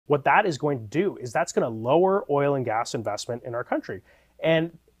what that is going to do is that's going to lower oil and gas investment in our country.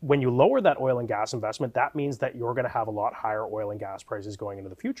 And when you lower that oil and gas investment, that means that you're going to have a lot higher oil and gas prices going into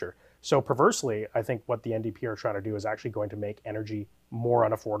the future. So perversely, I think what the NDP are trying to do is actually going to make energy more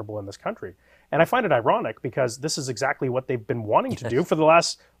unaffordable in this country. And I find it ironic because this is exactly what they've been wanting to do for the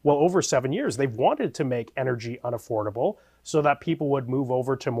last, well, over 7 years. They've wanted to make energy unaffordable so that people would move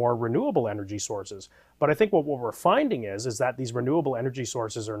over to more renewable energy sources. But I think what we're finding is that these renewable energy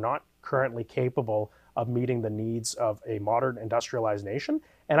sources are not currently capable of meeting the needs of a modern industrialized nation.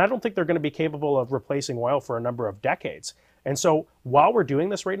 And I don't think they're going to be capable of replacing oil for a number of decades. And so while we're doing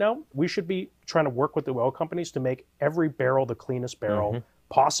this right now, we should be trying to work with the oil companies to make every barrel the cleanest barrel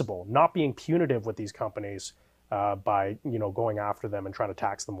possible, not being punitive with these companies by going after them and trying to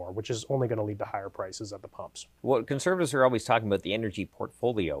tax them more, which is only going to lead to higher prices at the pumps. Well, conservatives are always talking about the energy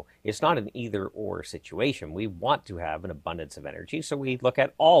portfolio. It's not an either-or situation. We want to have an abundance of energy, so we look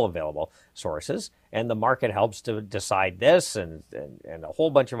at all available sources, and the market helps to decide this and a whole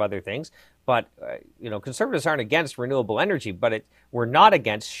bunch of other things. But, conservatives aren't against renewable energy, but we're not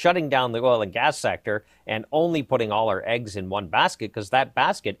against shutting down the oil and gas sector and only putting all our eggs in one basket, because that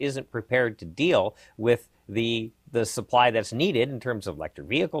basket isn't prepared to deal with the supply that's needed in terms of electric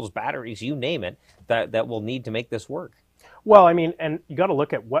vehicles, batteries, you name it, that will need to make this work. Well, I mean, and you got to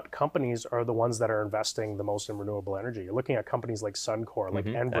look at what companies are the ones that are investing the most in renewable energy. You're looking at companies like Suncor, like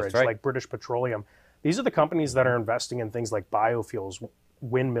Enbridge, right. like British Petroleum. These are the companies that are investing in things like biofuels,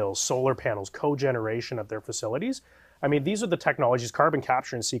 windmills, solar panels, cogeneration at their facilities. I mean, these are the technologies, carbon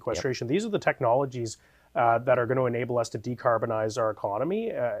capture and sequestration. These are the technologies that are going to enable us to decarbonize our economy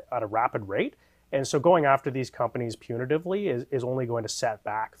at a rapid rate. And so going after these companies punitively is only going to set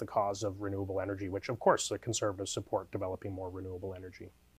back the cause of renewable energy, which of course the conservatives support developing more renewable energy.